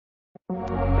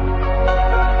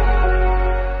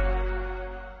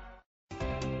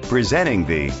Presenting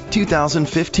the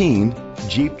 2015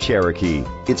 Jeep Cherokee.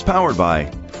 It's powered by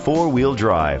four-wheel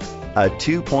drive, a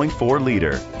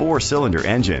 2.4-liter four-cylinder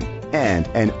engine, and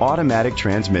an automatic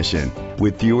transmission.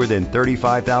 With fewer than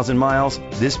 35,000 miles,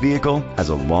 this vehicle has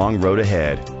a long road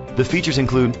ahead. The features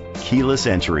include keyless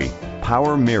entry,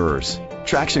 power mirrors,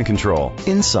 traction control.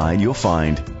 Inside you'll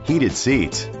find heated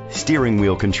seats, steering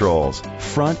wheel controls,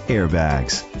 front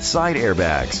airbags, side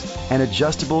airbags, an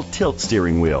adjustable tilt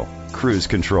steering wheel, cruise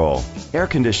control, air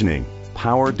conditioning,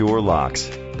 power door locks,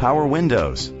 power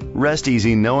windows. Rest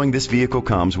easy knowing this vehicle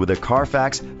comes with a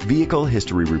Carfax Vehicle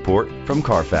History Report from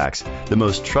Carfax, the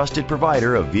most trusted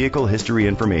provider of vehicle history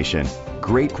information.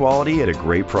 Great quality at a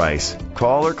great price.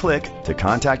 Call or click to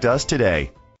contact us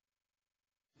today.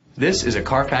 This is a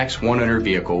Carfax one-owner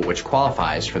vehicle which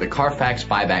qualifies for the Carfax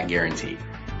buyback guarantee.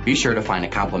 Be sure to find a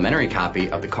complimentary copy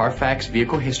of the Carfax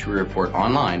Vehicle History Report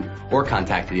online or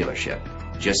contact the dealership.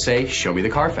 Just say, "Show me the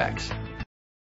Carfax."